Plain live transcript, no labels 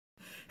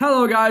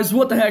Hello guys,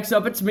 what the heck's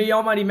up? It's me,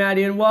 Almighty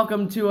Maddie, and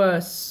welcome to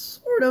a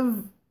sort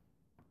of...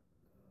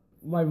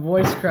 My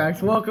voice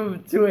cracked.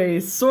 Welcome to a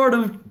sort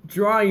of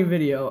drawing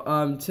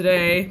video.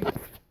 Today,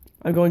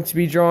 I'm going to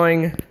be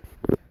drawing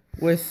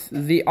with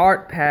the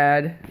art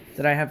pad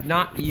that I have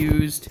not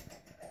used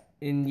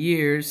in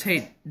years.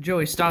 Hey,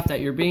 Joey, stop that.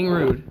 You're being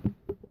rude.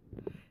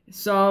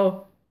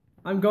 So,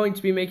 I'm going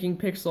to be making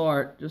pixel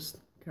art, just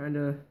kind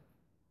of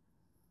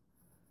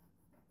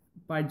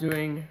by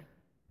doing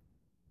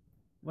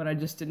what I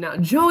just did now.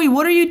 Joey,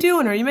 what are you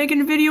doing? Are you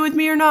making a video with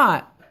me or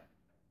not?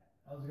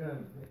 I was gonna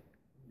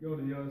go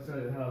to the other side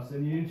of the house,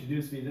 and you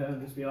introduced me to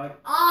him, just be like,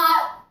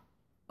 ah!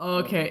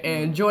 Okay,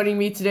 and joining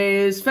me today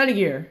is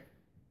Fennegear.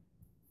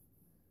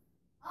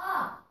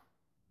 Ah!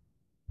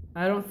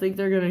 I don't think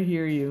they're gonna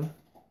hear you.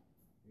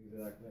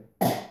 Exactly.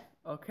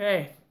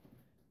 Okay.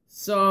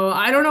 So,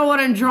 I don't know what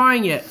I'm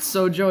drawing yet.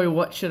 So, Joey,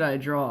 what should I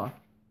draw?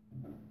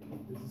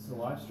 Is this a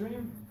live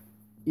stream?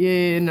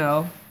 Yeah,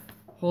 no.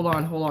 Hold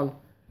on.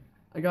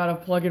 I gotta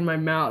plug in my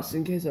mouse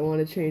in case I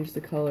want to change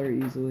the color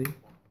easily.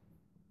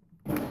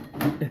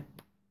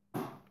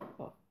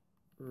 Oh,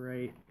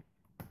 right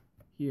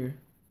here.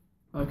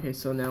 Okay,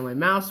 so now my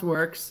mouse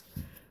works,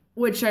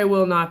 which I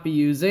will not be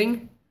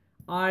using.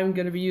 I'm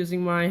gonna be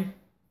using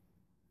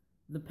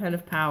the pen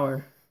of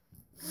power.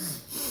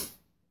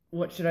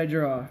 What should I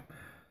draw?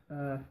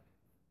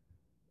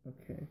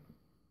 Okay.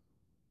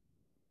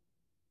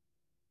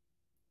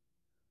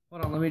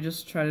 Hold on, let me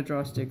just try to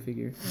draw a stick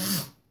figure.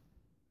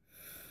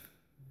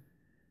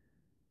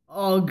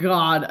 Oh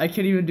god, I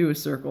can't even do a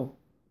circle.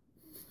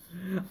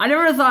 I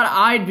never thought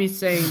I'd be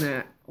saying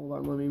that. Hold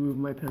on, let me move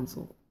my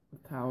pencil.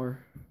 Power.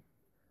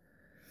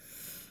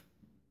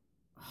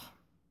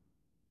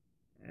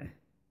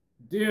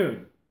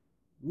 Dude,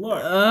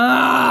 look.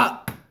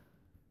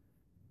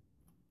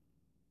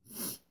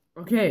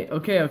 Okay.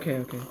 Okay.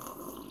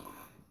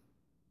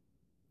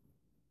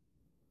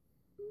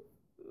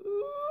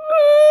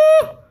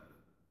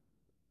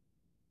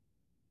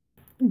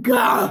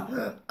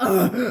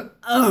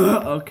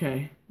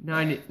 Now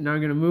I'm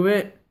gonna move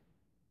it.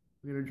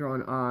 I'm gonna draw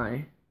an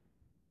eye.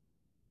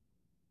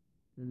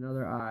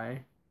 Another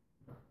eye.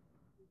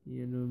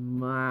 And a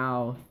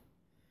mouth.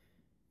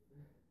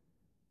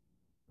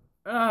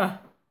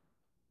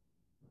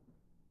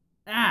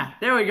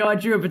 There we go. I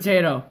drew a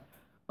potato.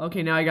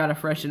 Okay, now I gotta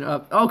freshen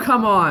up. Oh,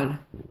 come on.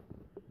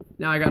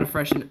 Now I gotta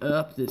freshen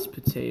up this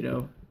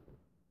potato.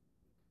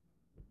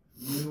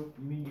 You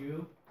mean you?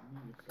 You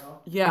mean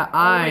yourself? Yeah,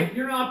 Oh, wait,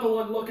 you're not the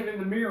one looking in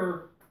the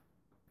mirror.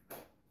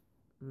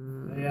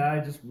 Uh, Yeah, I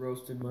just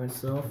roasted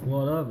myself.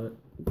 What of it?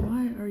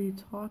 What are you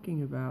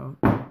talking about?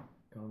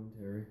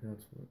 Commentary,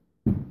 that's what.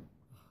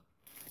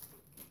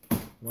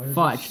 Why is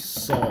Fudge.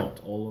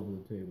 salt all over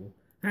the table?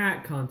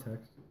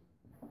 Context.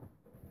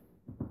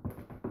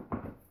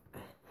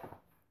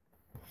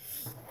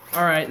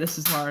 Alright, this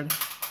is hard.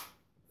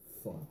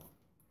 Fun.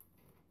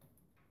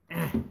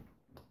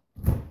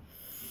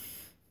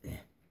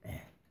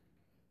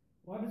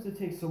 Why does it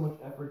take so much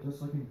effort just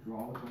so I can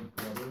draw with my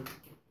brother?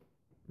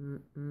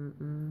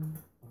 I'm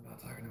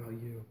not talking about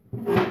you.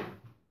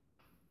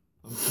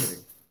 I'm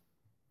kidding.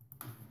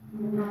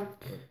 But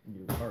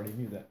you already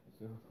knew that,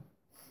 so.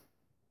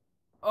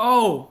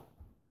 Oh,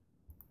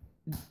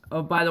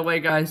 by the way,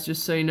 guys,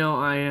 just so you know,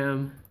 I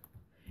am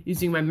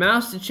using my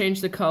mouse to change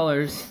the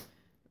colors.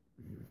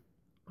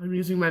 I'm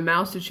using my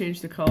mouse to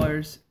change the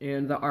colors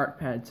and the art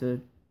pad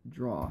to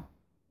draw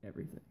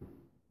everything.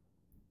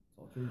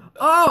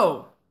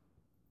 Oh!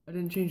 I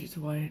didn't change it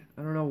to white.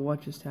 I don't know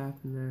what just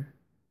happened there.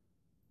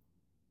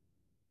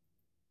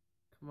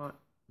 Come on.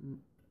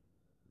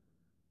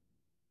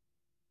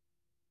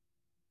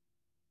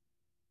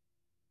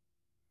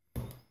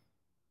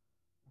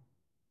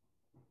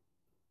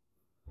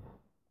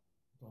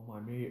 Don't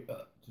mind me,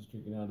 just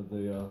drinking out of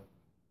the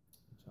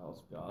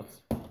child's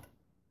gods.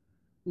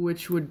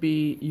 Which would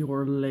be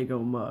your Lego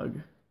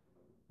mug.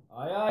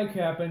 Aye,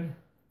 Captain.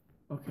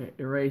 Okay,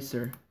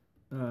 eraser.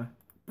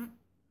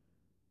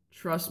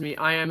 Trust me,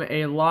 I am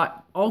a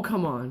lot... Oh,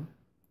 come on.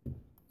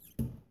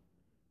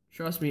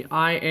 Trust me,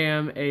 I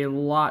am a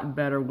lot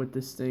better with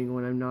this thing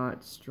when I'm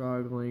not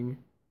struggling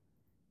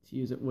to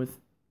use it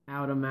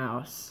without a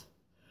mouse.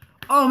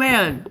 Oh,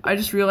 man! I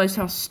just realized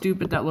how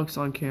stupid that looks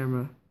on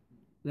camera.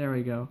 There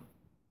we go.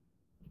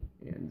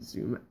 And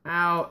zoom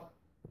out.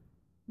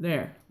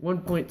 There,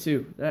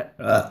 1.2.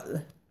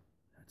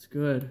 That's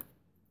good.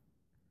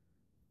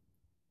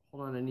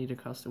 Hold on, I need a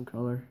custom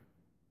color.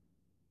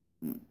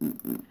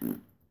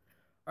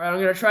 Alright, I'm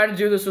gonna try to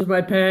do this with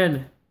my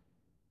pen.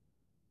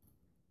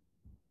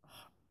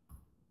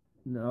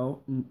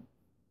 No. Come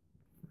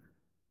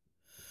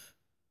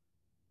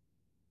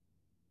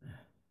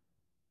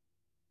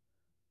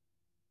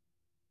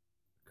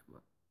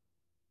on.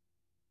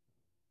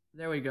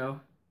 There we go.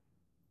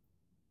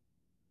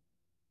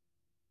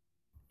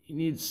 He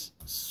needs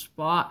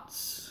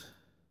spots.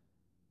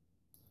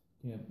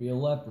 Can't be a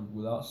leopard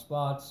without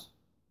spots.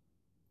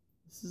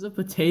 This is a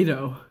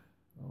potato.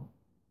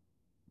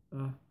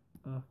 Oh.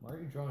 Why are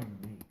you drawing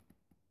me?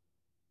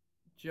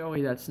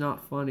 Joey, that's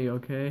not funny,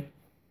 okay?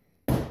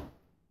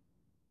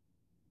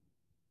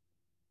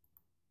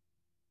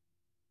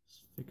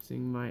 Just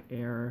fixing my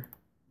error.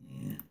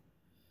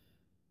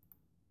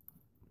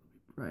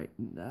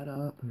 Brighten that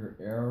up. Your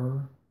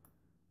error?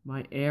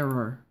 My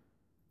error.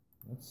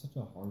 That's such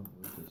a hard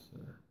word to say.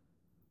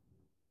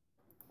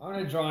 I'm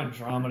gonna draw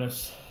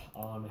Andromedus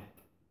on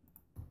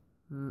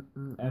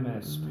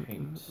MS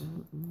Paint.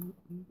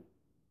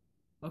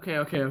 Okay.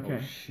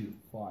 Oh, shoot,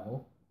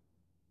 file.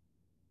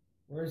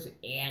 Where's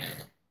I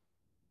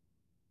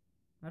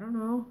don't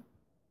know.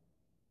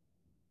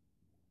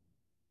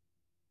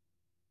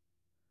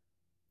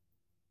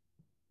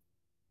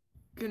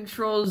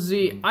 Control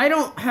Z. I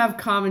don't have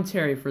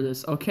commentary for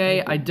this,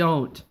 okay? I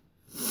don't.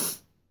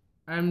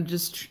 I am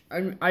just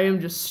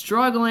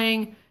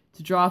struggling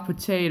to draw a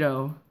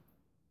potato.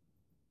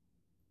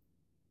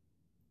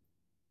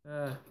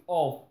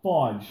 Oh,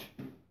 fudge.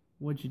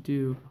 What'd you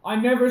do? I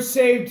never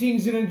saved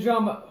things in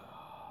Andromeda.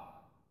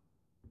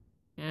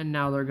 And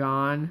now they're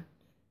gone.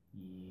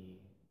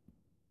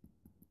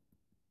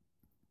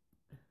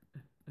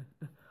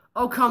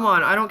 Oh, come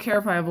on. I don't care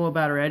if I have low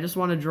battery. I just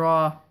want to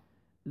draw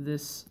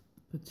this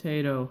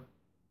potato.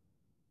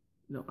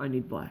 No, I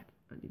need black.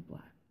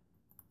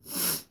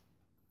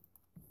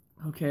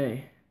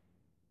 Okay.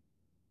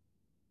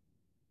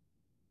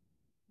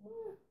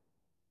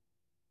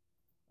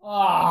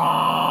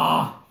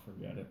 Ah!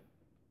 Forget it.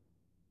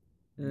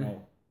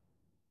 No.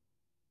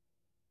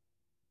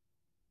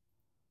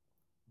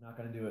 Not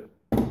gonna do it.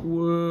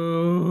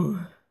 Whoa.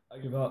 I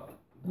give up.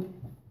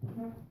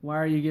 Why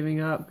are you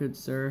giving up, good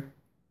sir?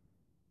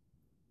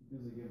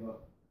 Because I give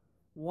up.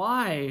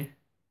 Why?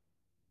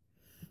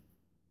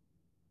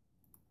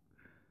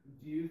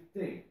 Do you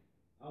think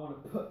I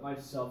want to put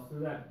myself through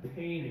that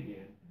pain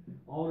again?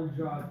 I want to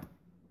draw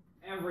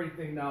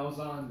everything that was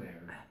on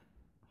there.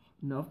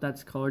 Nope,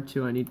 that's color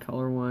 2. I need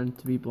color 1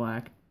 to be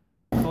black.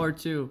 Color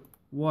 2,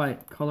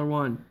 white. Color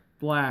 1,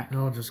 black.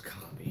 I'll just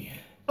copy.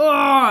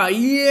 Oh,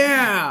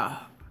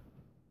 yeah!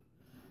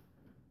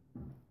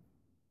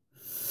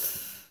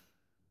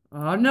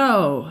 Oh,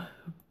 no.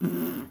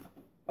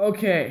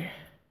 Okay.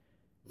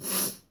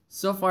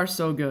 So far,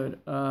 so good.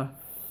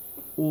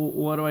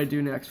 What do I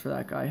do next for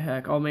that guy?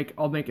 Heck, I'll make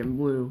him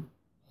blue.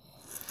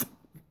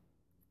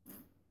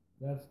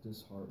 That's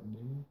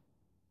disheartening.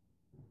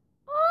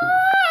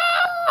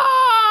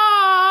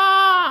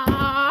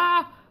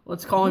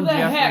 Let's call him Who the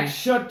Jeffrey. heck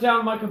shut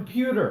down my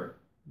computer?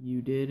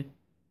 You did?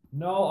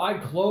 No, I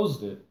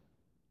closed it.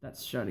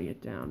 That's shutting it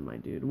down, my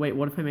dude. Wait,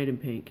 what if I made him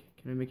pink?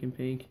 Can I make him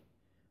pink?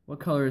 What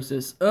color is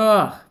this?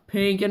 Ugh!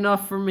 Pink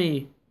enough for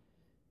me.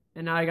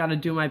 And now I gotta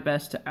do my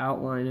best to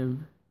outline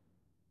him.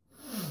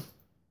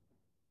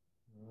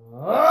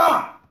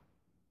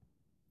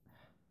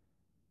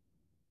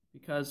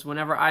 Because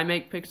whenever I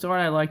make pixel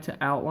art, I like to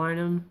outline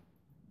him.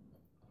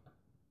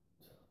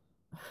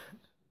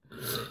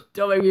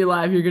 Don't make me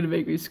laugh, you're gonna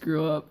make me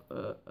screw up.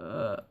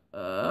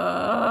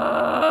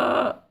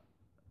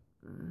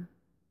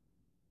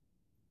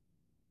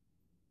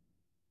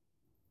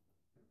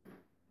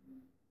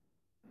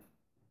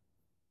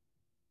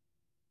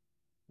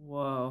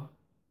 Whoa.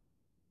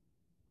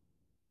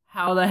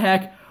 How the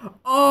heck?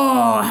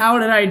 Oh, how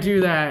did I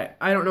do that?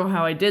 I don't know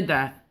how I did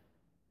that.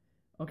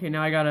 Okay,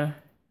 now I gotta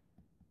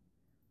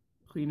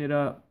clean it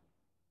up.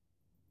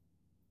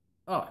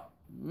 Oh.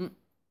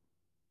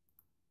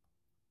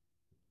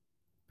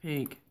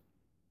 Pink.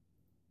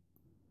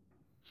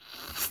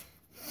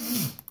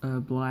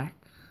 Black.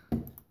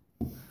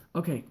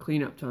 Okay,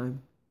 cleanup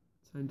time.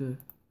 Time to,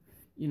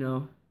 you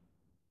know,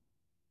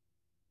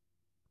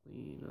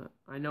 clean up.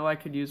 I know I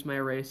could use my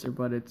eraser,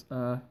 but it's,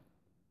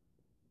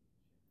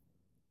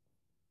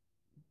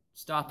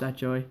 Stop that,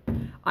 Joey.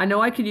 I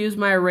know I could use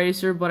my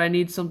eraser, but I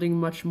need something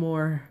much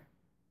more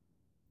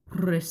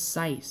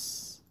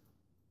precise.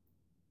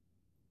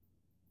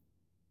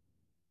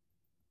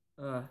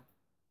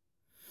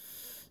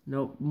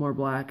 Nope, more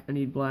black. I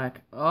need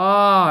black.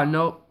 Oh,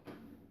 nope.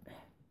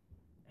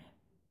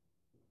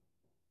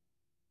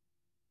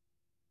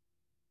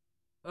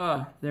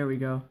 There we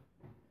go.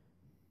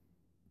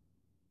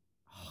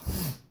 Oh,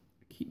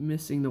 I keep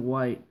missing the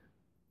white.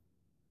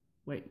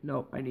 Wait,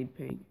 nope, I need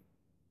pink.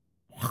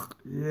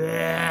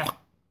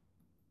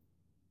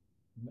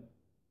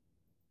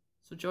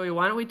 So, Joey,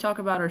 why don't we talk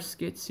about our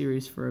skit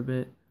series for a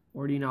bit?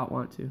 Or do you not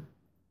want to?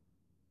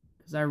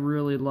 Because I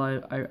really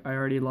like, I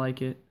already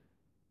like it.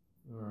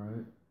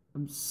 Alright.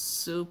 I'm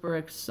super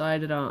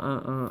excited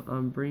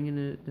on bringing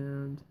it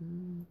down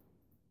to...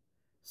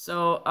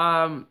 So,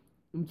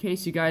 in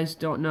case you guys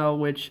don't know,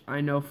 which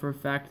I know for a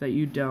fact that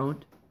you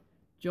don't,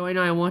 Joey and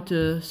I want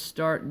to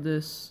start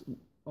this...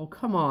 Oh,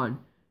 come on.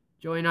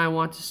 Joey and I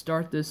want to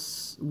start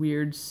this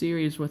weird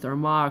series with our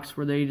mocks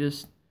where they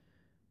just...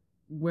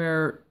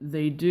 where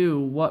they do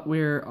what we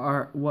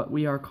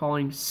are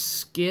calling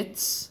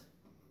skits.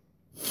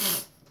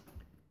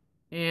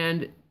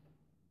 And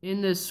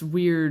in this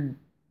weird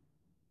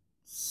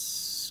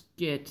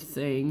skit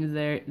thing,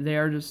 they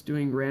are just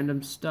doing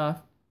random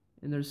stuff,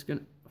 and they're just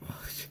gonna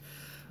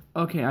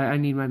Okay, I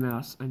need my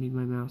mouse. I need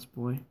my mouse,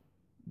 boy.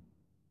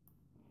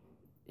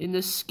 In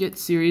this skit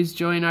series,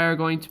 Joey and I are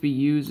going to be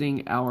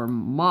using our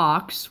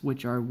mocks,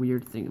 which are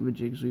weird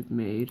thingamajigs we've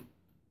made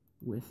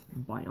with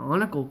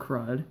Bionicle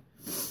crud.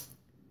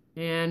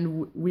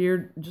 And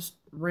weird, just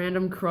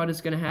random crud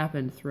is going to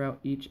happen throughout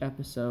each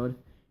episode,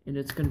 and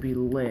it's going to be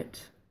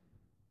lit.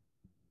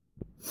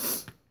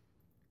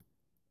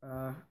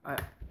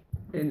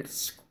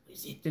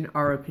 In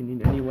our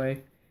opinion,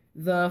 anyway.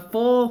 The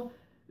full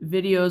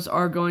videos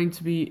are going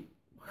to be...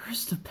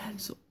 Where's the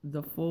pencil?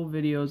 The full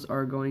videos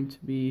are going to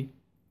be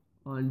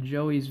on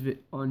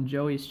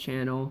Joey's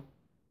channel,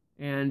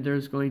 and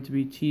there's going to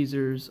be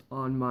teasers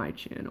on my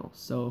channel.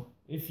 So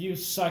if you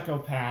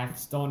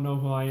psychopaths don't know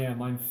who I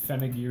am, I'm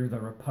Fennegear the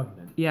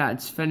Repugnant. yeah,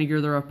 it's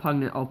Fennegear the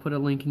Repugnant. I'll put a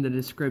link in the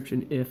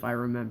description if I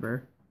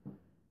remember.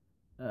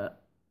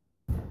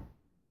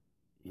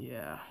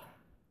 Yeah.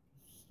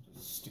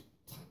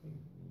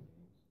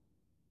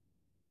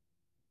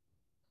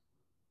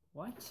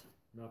 What?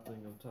 Nothing,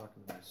 I'm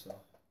talking to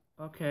myself.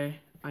 Okay,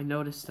 I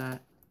noticed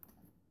that.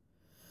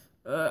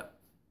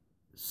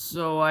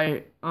 So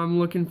I'm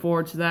looking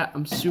forward to that.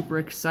 I'm super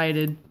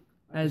excited.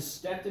 I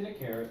stepped in a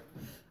carrot.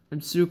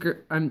 I'm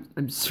super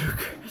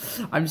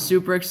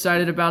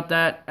excited about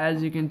that.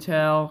 As you can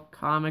tell,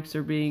 comics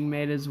are being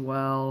made as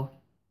well.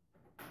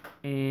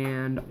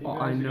 And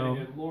I know.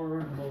 Get more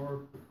and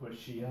more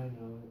pushy, I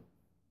know it.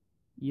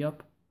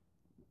 Yep.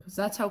 Because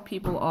that's how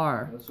people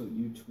are. That's what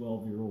you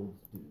 12-year-olds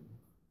do.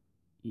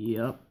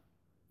 Yep.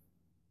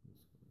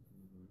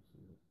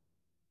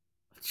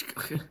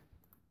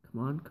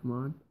 Come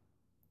on.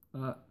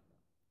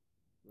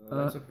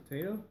 That's a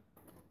potato?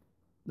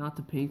 Not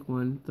the pink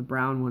one. The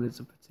brown one is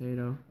a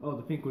potato. Oh,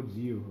 the pink one's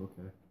you.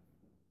 Okay.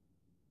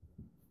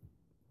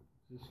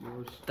 Is this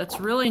yours? That's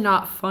really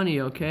not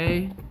funny,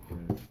 okay?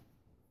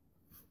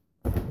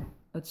 Okay.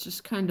 That's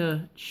just kind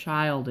of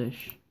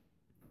childish.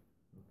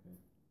 Okay.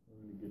 I'm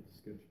gonna get the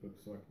sketchbook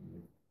so I can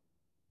make...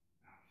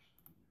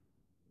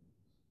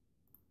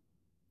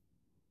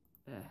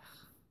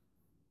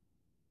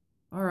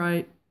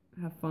 Alright,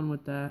 have fun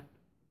with that.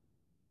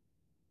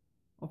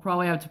 I'll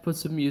probably have to put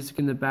some music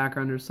in the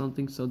background or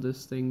something so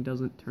this thing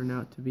doesn't turn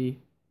out to be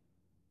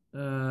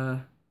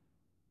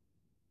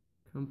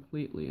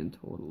completely and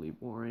totally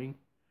boring.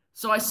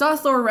 So I saw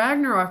Thor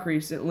Ragnarok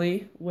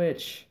recently,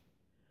 which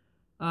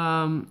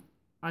I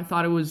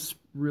thought it was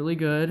really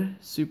good,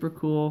 super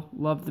cool.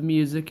 Loved the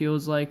music. It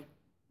was like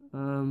it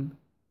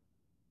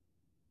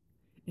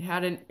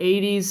had an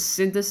 80s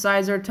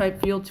synthesizer type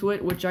feel to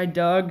it, which I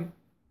dug.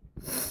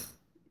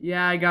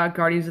 Yeah, I got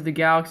Guardians of the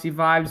Galaxy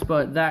vibes,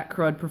 but that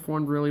crud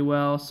performed really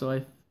well,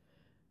 so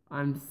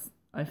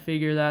I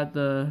figure that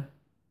the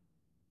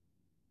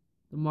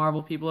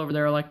Marvel people over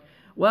there are like,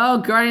 well,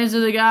 Guardians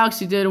of the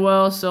Galaxy did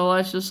well, so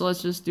let's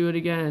just do it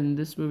again.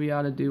 This movie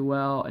ought to do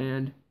well,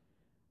 and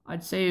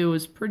I'd say it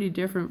was pretty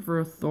different for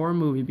a Thor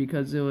movie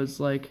because it was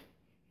like,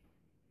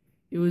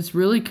 it was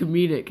really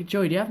comedic.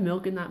 Joey, do you have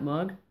milk in that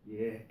mug?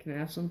 Yeah. Can I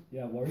have some?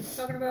 Yeah, what are you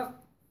talking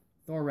about?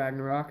 Thor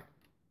Ragnarok.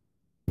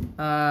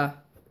 Don't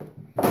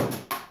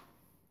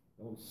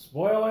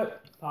spoil it.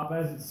 Pop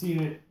hasn't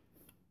seen it.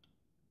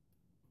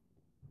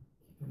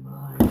 Keep in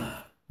mind.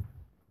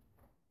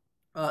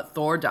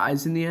 Thor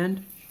dies in the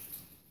end.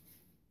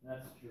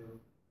 That's true.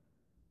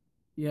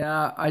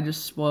 Yeah, I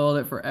just spoiled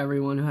it for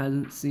everyone who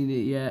hasn't seen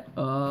it yet.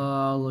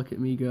 Oh, look at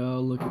me go.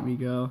 Look at me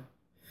go.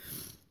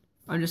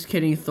 I'm just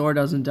kidding. Thor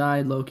doesn't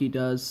die. Loki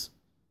does.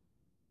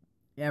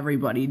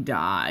 Everybody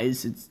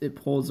dies. It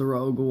pulls a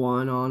Rogue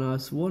One on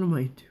us. What am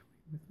I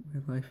doing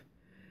with my life?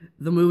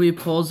 The movie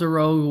pulls a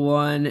Rogue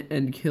One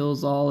and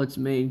kills all its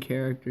main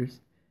characters.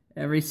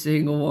 Every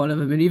single one of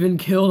them. It even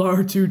killed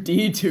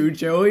R2-D2,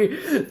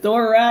 Joey.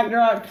 Thor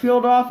Ragnarok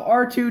killed off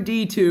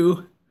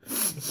R2-D2. The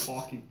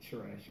fucking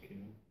trash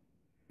can.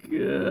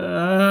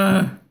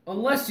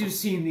 Unless you've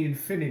seen the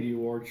Infinity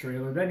War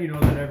trailer, then you know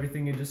that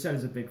everything it just said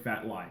is a big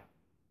fat lie.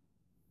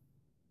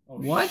 Oh,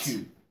 what?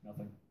 Shoot.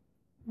 Nothing.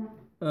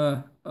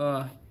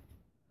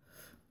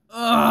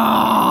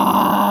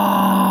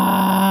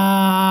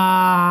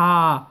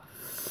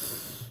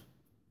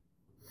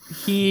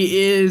 He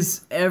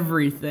is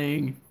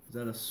everything. Is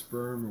that a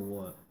sperm or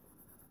what?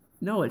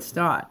 No, it's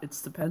not.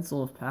 It's the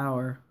pencil of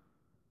power.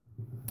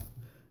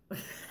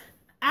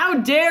 How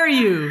dare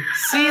you?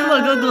 See,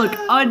 look,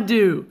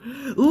 undo.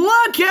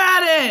 Look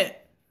at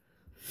it!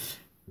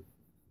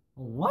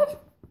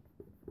 What?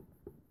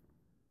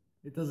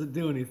 It doesn't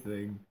do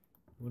anything.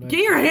 Get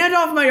your hand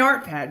off my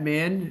art pad,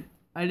 man.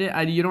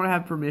 You don't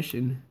have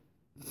permission.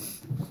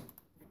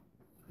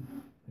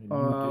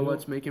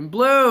 Let's make him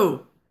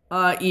blue.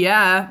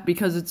 Yeah,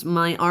 because it's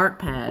my art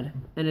pad,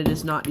 and it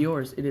is not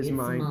yours. It is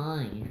mine. It's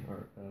mine.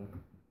 Art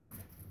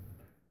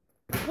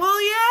pad.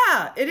 Well,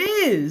 yeah, it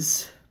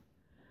is.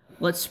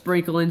 Let's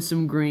sprinkle in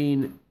some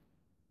green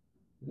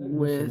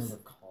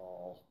with.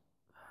 Call?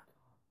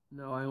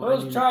 No, I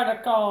Who's trying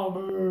to call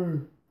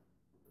me?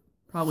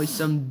 Probably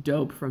some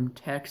dope from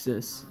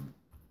Texas.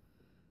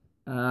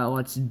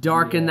 Let's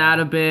darken that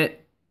a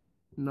bit.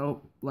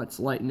 Nope. Let's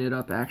lighten it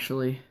up,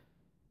 actually.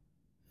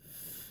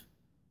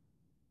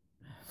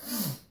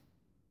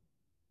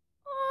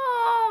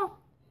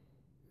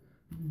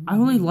 I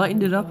only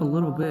lightened it up a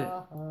little bit.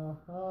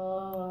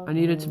 I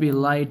need it to be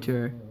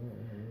lighter.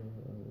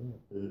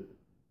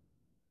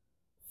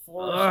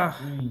 Ugh.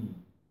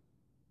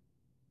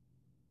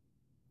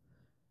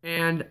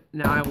 And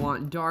now I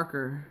want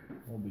darker.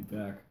 I'll be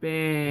back.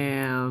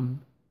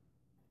 Bam.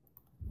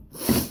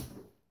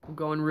 I'm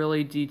going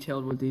really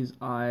detailed with these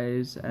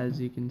eyes,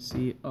 as you can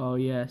see. Oh,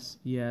 yes,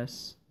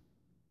 yes.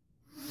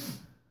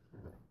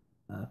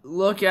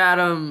 Look at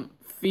them.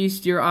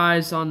 Feast your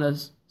eyes on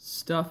the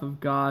stuff of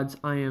gods.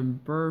 I am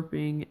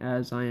burping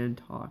as I am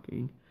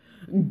talking.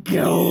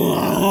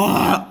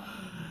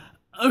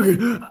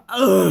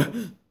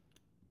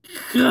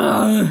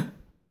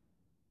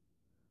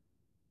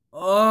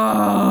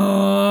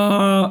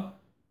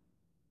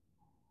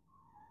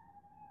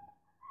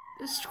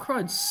 This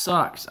crud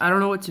sucks. I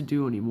don't know what to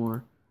do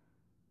anymore.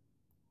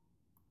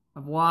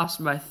 I've lost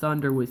my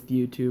thunder with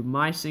YouTube.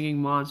 My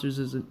singing monsters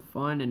isn't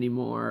fun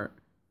anymore.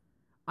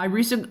 I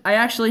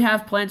actually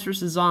have Plants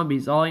vs.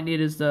 Zombies. All I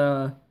need is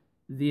the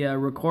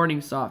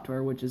recording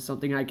software, which is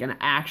something I can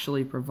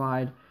actually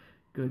provide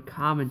good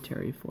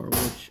commentary for,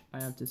 which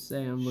I have to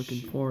say I'm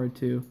looking forward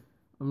to.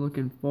 I'm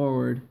looking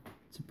forward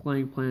to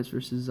playing Plants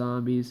vs.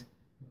 Zombies.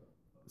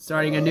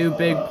 Starting a new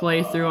big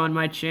playthrough on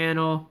my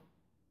channel.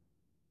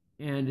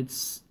 And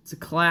it's a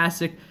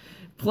classic.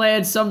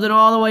 Playing something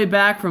all the way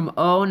back from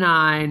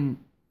 09.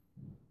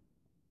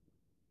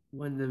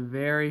 When the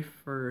very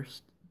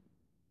first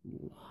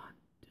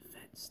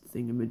defense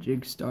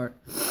thingamajig start.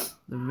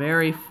 The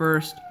very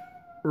first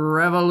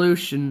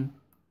revolution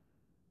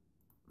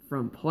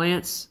from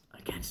Plants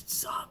against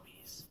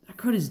Zombies. That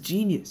card is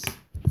genius.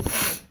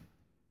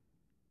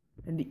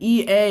 And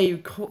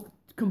EA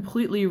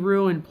completely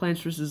ruined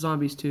Plants vs.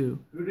 Zombies 2.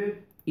 Who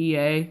did?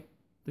 EA,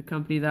 the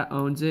company that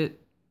owns it.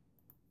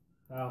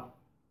 Oh.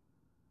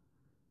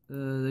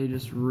 They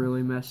just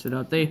really messed it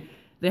up. They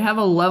have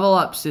a level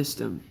up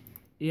system.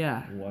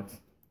 Yeah. What?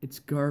 It's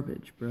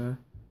garbage, bruh.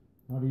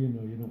 How do you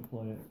know you don't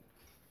play it?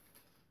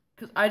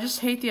 Cause I just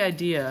hate the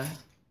idea.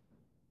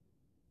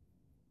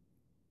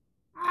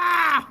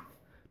 Ah!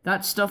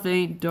 That stuff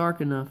ain't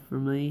dark enough for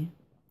me.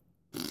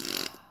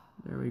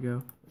 There we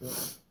go.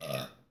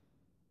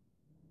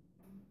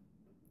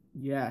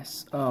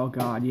 Yes. Oh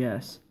God,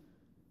 yes.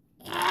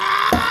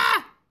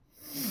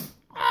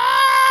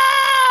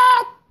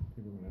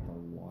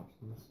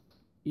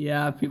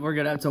 Yeah, people are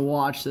gonna have to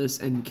watch this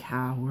and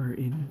cower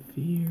in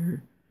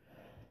fear.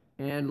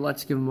 And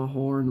let's give him a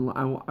horn.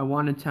 I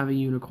wanted to have a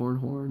unicorn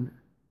horn.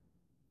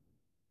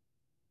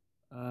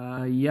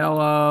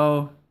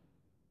 Yellow.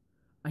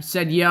 I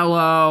said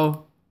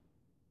yellow.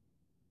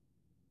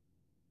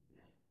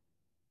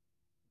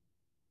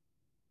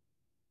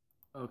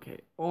 Okay,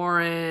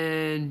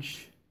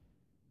 orange.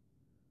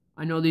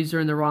 I know these are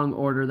in the wrong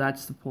order.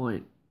 That's the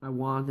point. I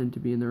want them to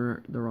be in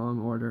the wrong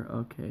order.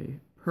 Okay,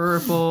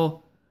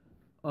 purple.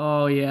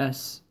 Oh,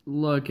 yes.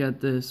 Look at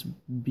this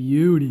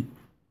beauty.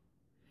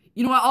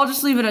 You know what? I'll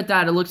just leave it at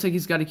that. It looks like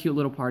he's got a cute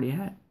little party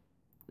hat.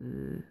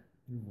 Your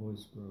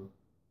voice broke.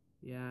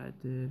 Yeah,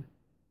 it did.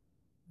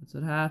 That's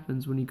what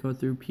happens when you go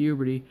through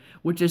puberty,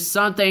 which is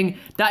something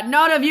that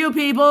none of you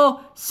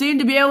people seem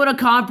to be able to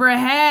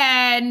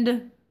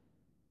comprehend.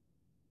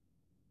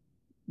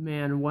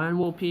 Man, when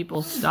will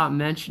people stop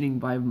mentioning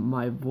by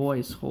my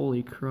voice?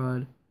 Holy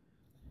crud.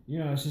 You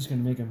know, it's just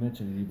gonna make him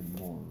mention it even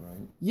more,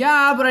 right?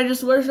 Yeah, but I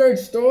just wish I'd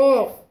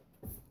stop.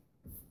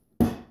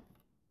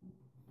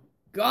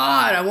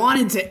 God, I want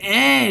it to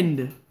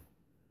end.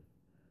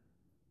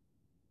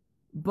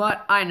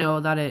 But I know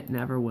that it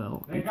never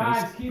will. Hey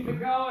guys, keep it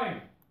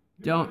going.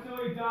 Don't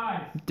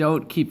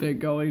keep it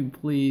going,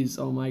 please.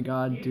 Oh my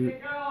God, dude.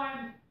 Keep it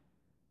going.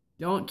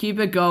 Don't keep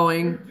it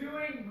going. You're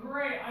doing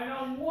great. I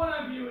know one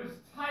of you is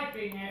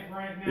typing it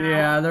right now.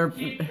 Yeah,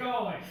 keep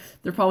going.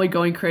 They're probably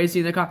going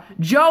crazy in the car.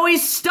 Joey,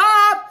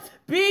 stop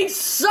being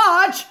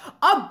such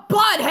a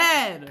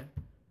butthead!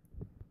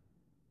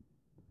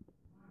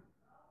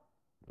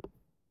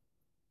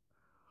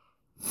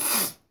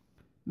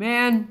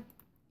 Man,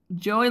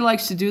 Joey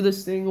likes to do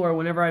this thing where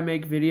whenever I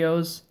make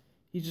videos,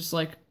 he's just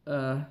like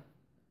a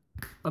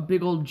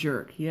big old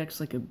jerk. He acts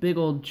like a big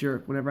old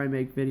jerk whenever I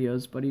make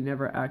videos, but he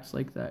never acts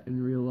like that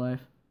in real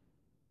life.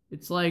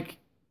 It's like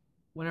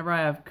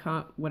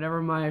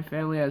whenever my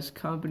family has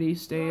company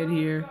staying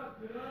here.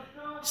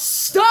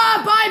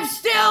 Stop! I'm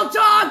still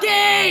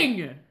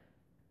talking!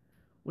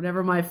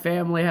 Whenever my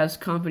family has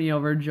company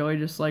over, Joey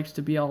just likes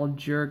to be all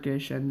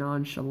jerkish and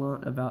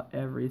nonchalant about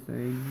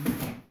everything.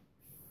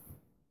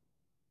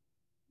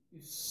 You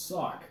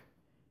suck.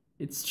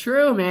 It's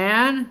true,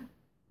 man.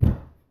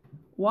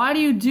 Why do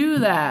you do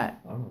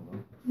that? I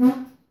don't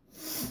know.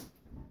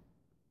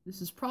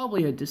 This is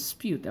probably a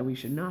dispute that we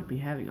should not be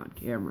having on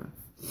camera.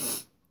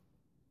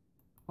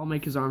 I'll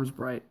make his arms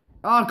bright.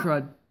 Oh,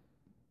 crud.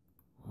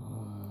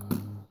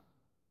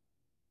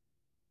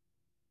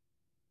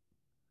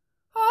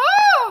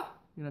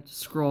 I'm gonna have to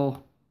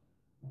scroll.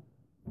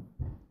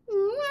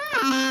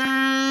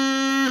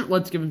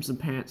 Let's give him some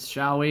pants,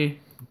 shall we?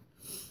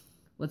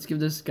 Let's give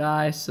this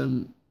guy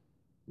some...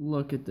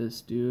 Look at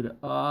this, dude.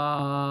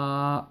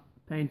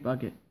 Paint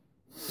bucket.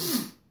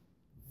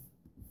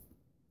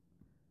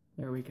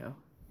 There we go.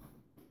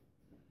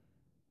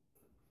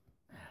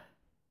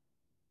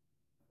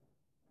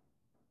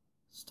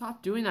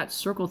 Stop doing that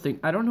circle thing.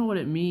 I don't know what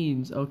it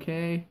means,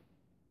 okay?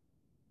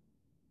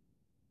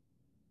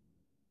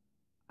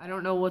 I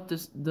don't know what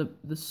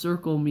the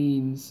circle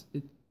means.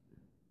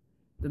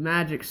 The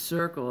magic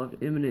circle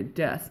of imminent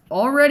death.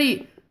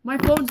 Already, my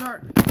phones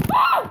aren't...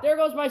 Ah! There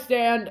goes my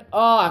stand.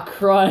 Ah, oh,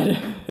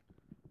 crud.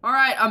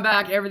 Alright, I'm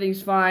back.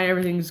 Everything's fine.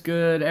 Everything's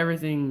good.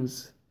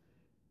 Everything's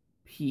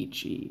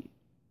peachy.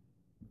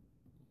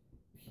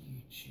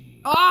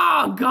 Peachy.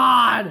 Oh,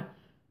 God!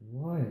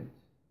 What?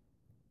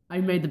 I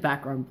made the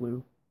background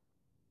blue.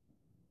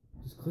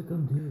 Just click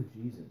undo,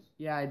 Jesus.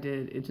 Yeah, I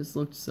did. It just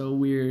looked so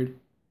weird.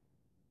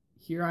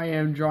 Here I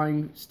am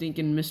drawing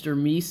stinking Mr.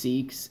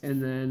 Meeseeks,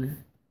 and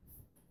then...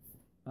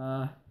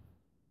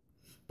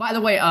 By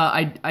the way,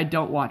 I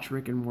don't watch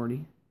Rick and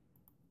Morty.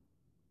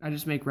 I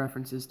just make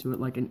references to it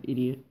like an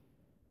idiot.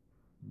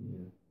 Yeah.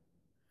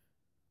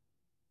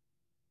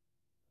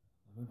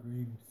 I'm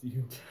agreeing with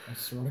you. I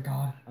swear to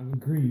God, I'm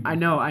agreeing. I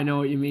know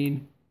what you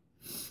mean.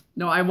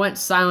 No, I went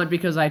silent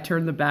because I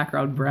turned the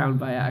background brown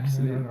by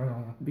accident.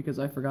 Because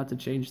I forgot to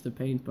change the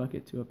paint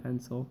bucket to a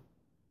pencil.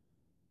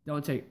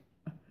 Don't take...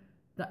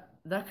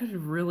 That could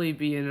really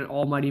be in an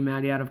Almighty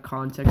Maddie out of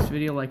context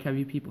video. Like, have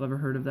you people ever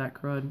heard of that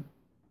crud?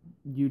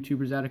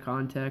 YouTubers out of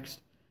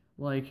context.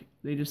 Like,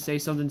 they just say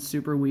something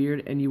super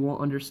weird and you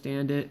won't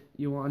understand it.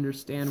 You won't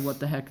understand what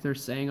the heck they're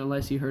saying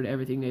unless you heard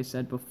everything they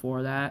said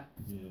before that.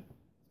 Yeah,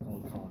 it's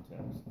called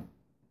context.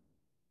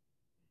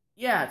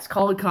 Yeah, it's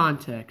called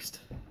context.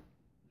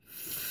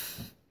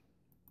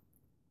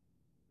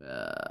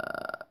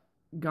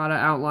 Gotta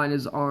outline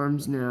his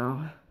arms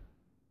now.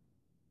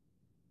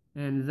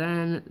 And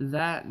then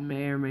that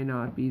may or may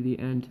not be the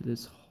end to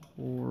this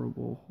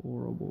horrible,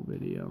 horrible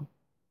video.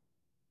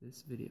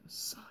 This video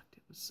sucked.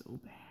 It was so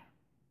bad.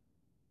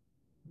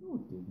 No,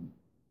 it didn't.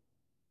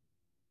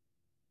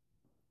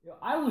 Yo,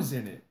 I was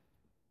in it.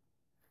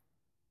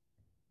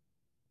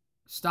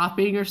 Stop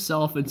being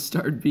yourself and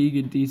start being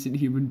a decent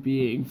human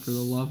being, for the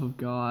love of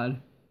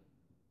God.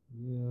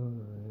 Yeah,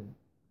 alright.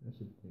 I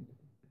should think of it.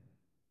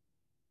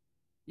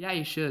 Yeah,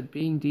 you should.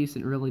 Being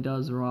decent really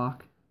does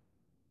rock.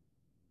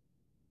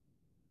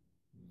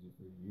 Easy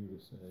for you to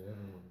say.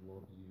 Everyone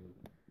loves you.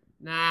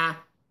 Nah.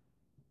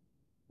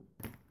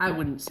 I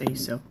wouldn't say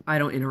so. I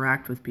don't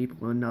interact with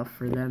people enough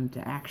for them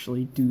to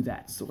actually do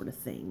that sort of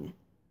thing.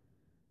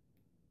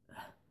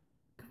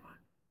 Come on.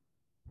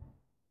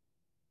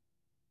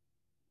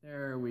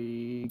 There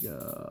we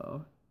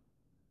go.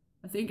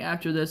 I think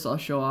after this I'll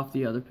show off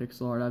the other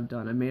pixel art I've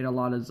done. I made a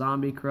lot of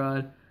zombie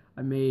crud.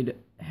 I made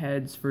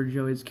heads for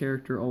Joey's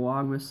character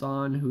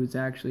Owagmasan, who is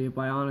actually a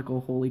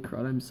Bionicle. Holy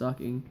crud, I'm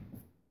sucking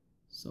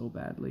so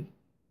badly.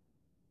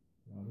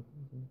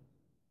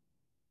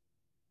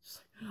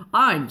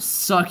 I'm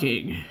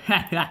sucking.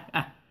 Here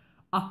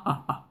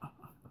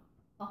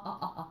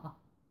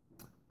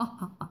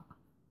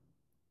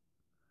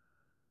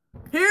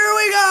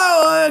we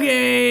go.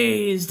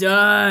 Okay, he's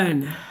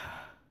done.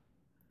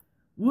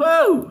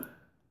 Whoa.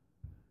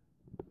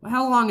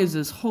 How long is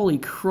this? Holy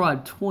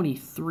crud,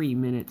 23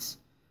 minutes.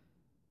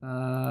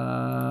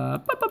 I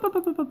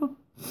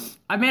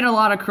made a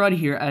lot of crud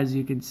here, as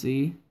you can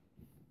see.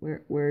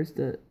 Where's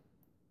the...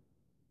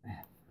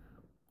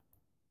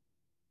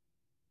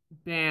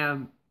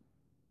 Bam.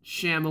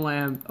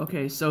 Shamalam.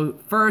 Okay, so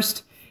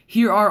first,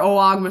 here are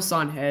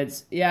Owagmasan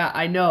heads. Yeah,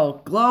 I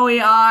know.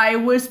 Glowy eye,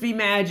 wispy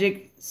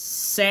magic,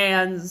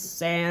 sands,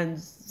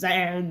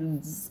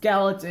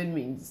 skeleton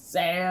means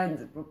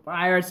sands, and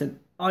papyrus, and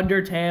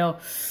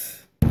undertale.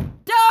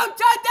 Don't type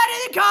that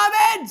in the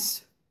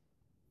comments!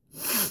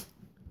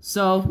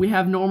 So, we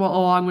have normal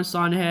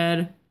Owagmasan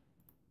head.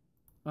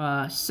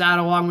 Sad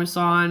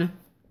Owagmasan.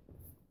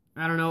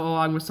 I don't know,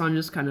 Owagmasan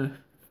just kind of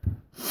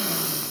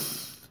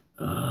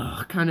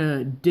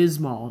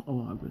dismal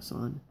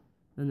Owagmasan.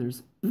 Then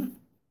there's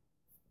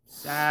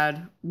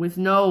sad with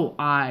no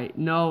eye,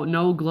 no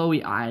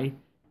glowy eye,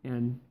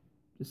 and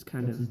just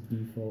kind of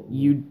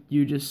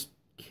you just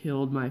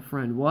killed my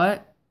friend.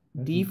 What?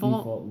 That's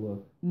Default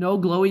look. No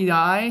glowy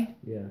eye?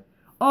 Yeah.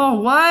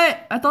 Oh,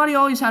 what? I thought he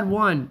always had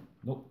one.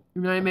 Nope.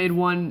 And then I made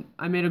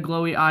a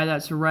glowy eye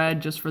that's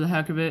red just for the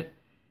heck of it.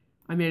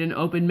 I made an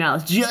open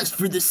mouth just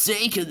for the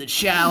sake of the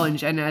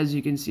challenge, and as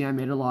you can see, I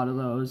made a lot of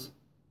those.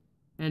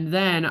 And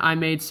then I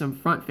made some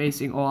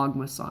front-facing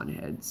Owagmasan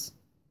heads.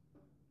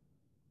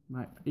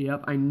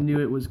 Yep, I knew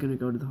it was going to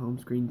go to the home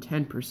screen.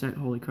 10%.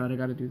 Holy crud, I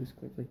got to do this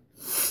quickly.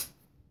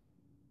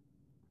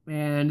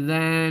 And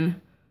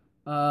then,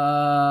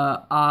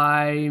 come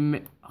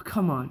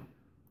on.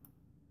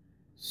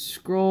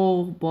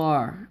 Scroll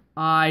bar.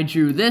 I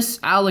drew this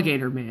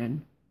alligator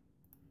man.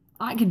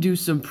 I can do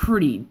some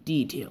pretty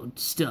detailed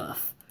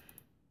stuff,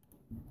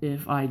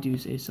 if I do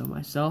say so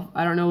myself.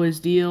 I don't know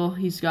his deal.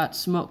 He's got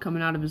smoke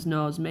coming out of his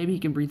nose. Maybe he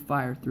can breathe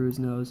fire through his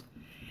nose.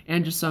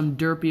 And just some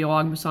derpy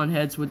Owagmasan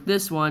heads with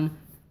this one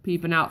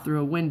peeping out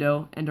through a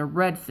window, and a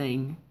red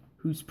thing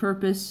whose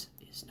purpose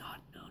is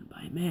not known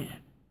by man.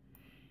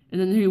 And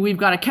then we've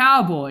got a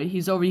cowboy.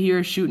 He's over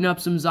here shooting up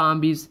some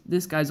zombies.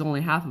 This guy's only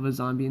half of a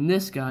zombie. And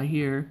this guy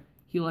here,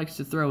 he likes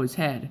to throw his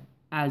head,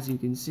 as you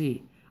can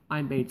see.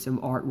 I made some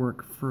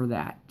artwork for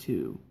that,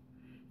 too.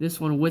 This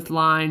one with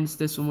lines,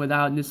 this one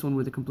without, and this one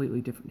with a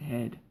completely different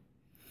head.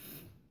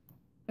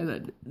 And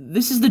then,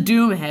 this is the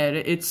Doom head.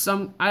 It's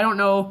some... I don't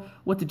know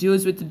what the deal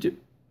is with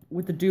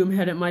the Doom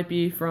head. It might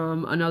be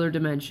from another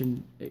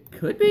dimension. It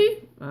could be.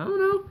 I don't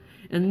know.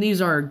 And these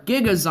are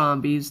Giga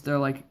zombies. They're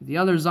like the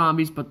other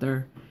zombies, but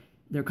their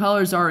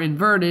colors are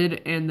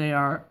inverted, and they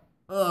are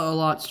a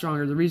lot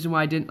stronger. The reason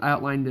why I didn't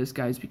outline this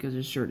guy is because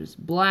his shirt is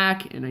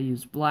black, and I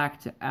used black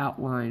to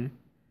outline.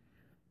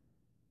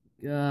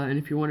 And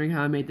if you're wondering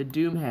how I made the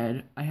Doom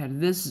head, I had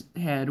this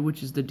head,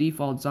 which is the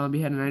default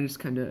zombie head, and I just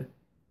kind of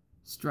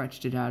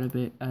stretched it out a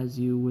bit, as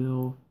you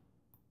will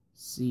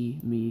see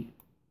me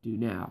do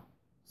now.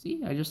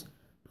 See, I just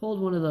pulled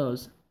one of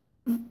those.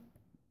 And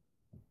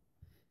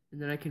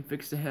then I can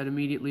fix the head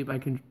immediately by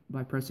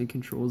pressing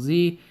Control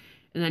Z.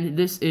 And then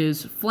this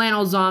is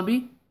Flannel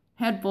Zombie,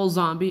 Headful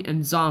Zombie,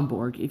 and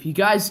Zomborg. If you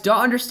guys don't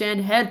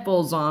understand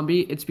Headful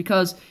Zombie, it's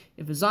because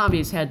if a zombie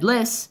is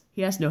headless,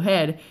 he has no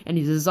head, and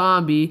he's a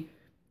zombie.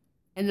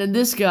 And then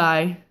this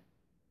guy,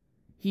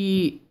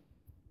 he's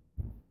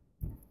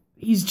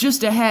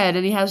just a head,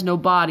 and he has no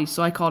body,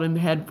 so I called him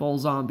Headful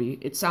Zombie.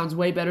 It sounds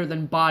way better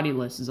than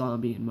Bodiless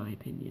Zombie, in my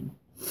opinion.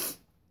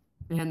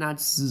 And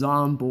that's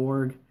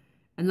Zomborg.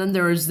 And then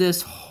there is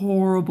this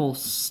horrible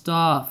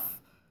stuff.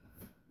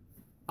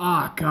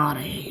 Ah, God,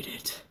 I hate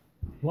it.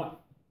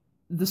 What?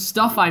 The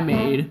stuff I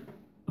made.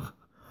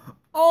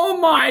 Oh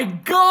my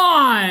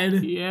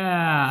God!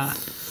 Yeah.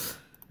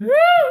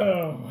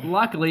 Woo!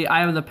 Luckily, I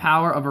have the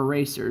power of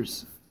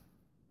erasers.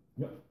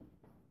 Yep.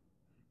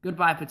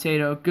 Goodbye,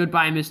 Potato.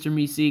 Goodbye, Mr.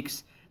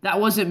 Meeseeks. That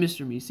wasn't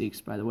Mr.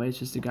 Meeseeks, by the way. It's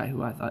just a guy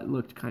who I thought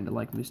looked kind of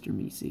like Mr.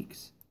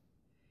 Meeseeks.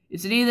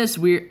 Isn't he this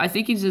weird... I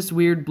think he's this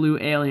weird blue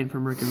alien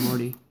from Rick and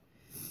Morty.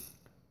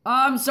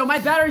 So my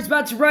battery's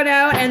about to run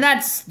out, and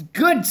that's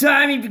good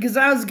timing because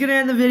I was gonna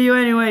end the video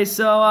anyway,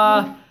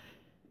 so,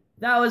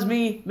 that was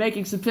me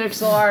making some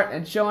pixel art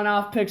and showing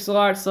off pixel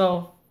art,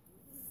 so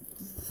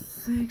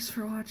thanks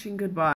for watching, goodbye.